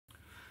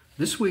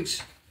This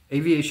week's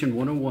Aviation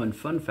 101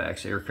 Fun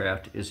Facts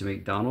aircraft is a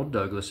McDonnell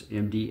Douglas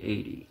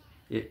MD-80.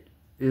 It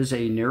is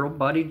a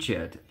narrow-bodied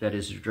jet that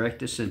is a direct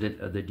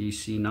descendant of the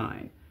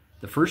DC-9.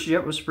 The first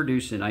jet was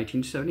produced in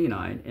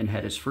 1979 and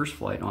had its first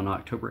flight on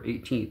October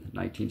 18,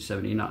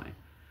 1979.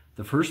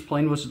 The first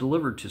plane was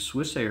delivered to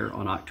Swiss Air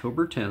on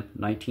October 10,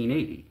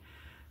 1980.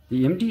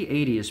 The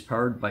MD-80 is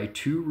powered by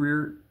two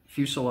rear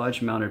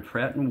fuselage-mounted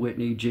Pratt &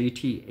 Whitney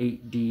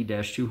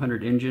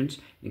JT8D-200 engines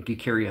and can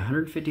carry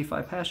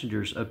 155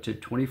 passengers up to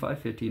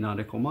 2550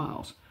 nautical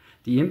miles.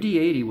 The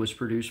MD-80 was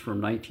produced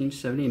from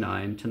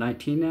 1979 to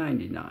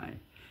 1999.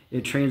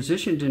 It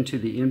transitioned into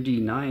the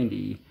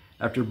MD-90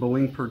 after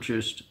Boeing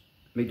purchased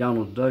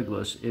McDonnell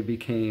Douglas. It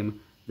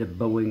became the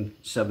Boeing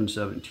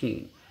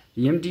 717.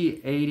 The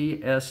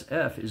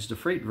MD-80SF is the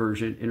freight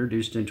version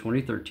introduced in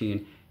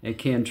 2013 and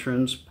can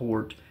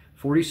transport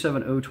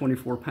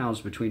 47,024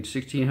 pounds between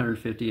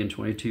 1,650 and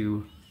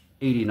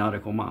 2,280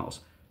 nautical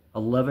miles.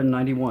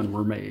 1191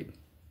 were made.